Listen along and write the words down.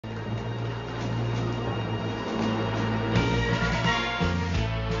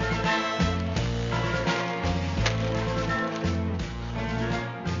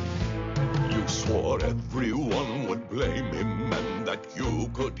Everyone would blame him, and that you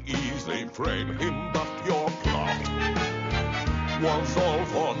could easily frame him, but your plot was all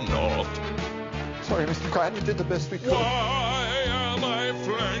for naught. Sorry, Mr. Clan, we did the best we could. Why am I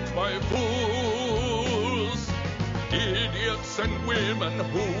flanked by fools? Idiots and women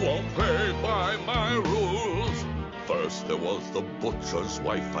who won't play by my rules. First there was the butcher's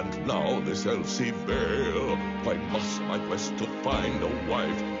wife, and now this Elsie Vale. Why must my quest to find a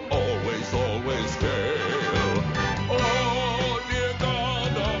wife always, always fail? Oh, dear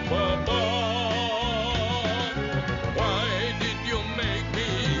God up above, why did you make me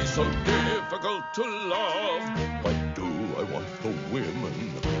so difficult to love? Why do I want the women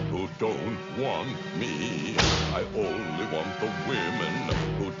who don't want me? I only want the women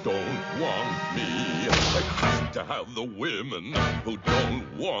who don't want me. I have to have the women who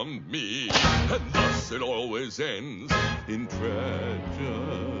don't want me. And thus it always ends in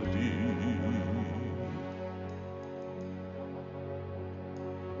tragedy.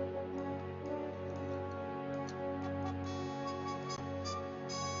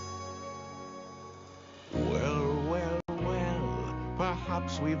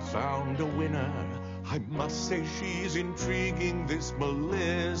 Perhaps we've found a winner. I must say she's intriguing, this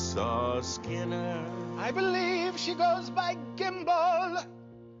Melissa Skinner. I believe she goes by Gimbal.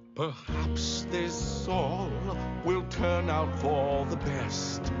 Perhaps this all will turn out for the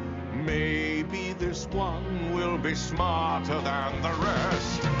best. Maybe this one will be smarter than the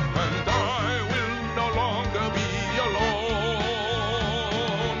rest.